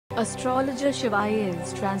Astrologer Shivaa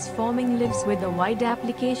is transforming lives with a wide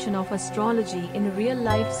application of astrology in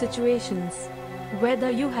real-life situations.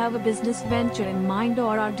 Whether you have a business venture in mind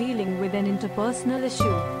or are dealing with an interpersonal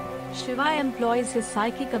issue, Shivaa employs his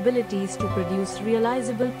psychic abilities to produce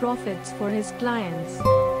realizable profits for his clients.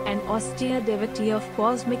 An austere devotee of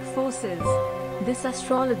cosmic forces, this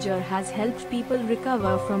astrologer has helped people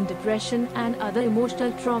recover from depression and other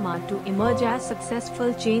emotional trauma to emerge as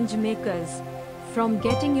successful change makers. From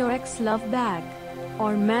getting your ex-love back,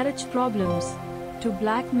 or marriage problems, to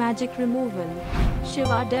black magic removal,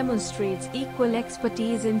 Shivaa demonstrates equal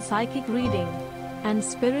expertise in psychic reading and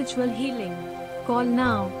spiritual healing. Call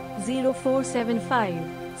now 0475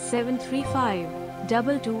 735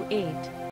 228.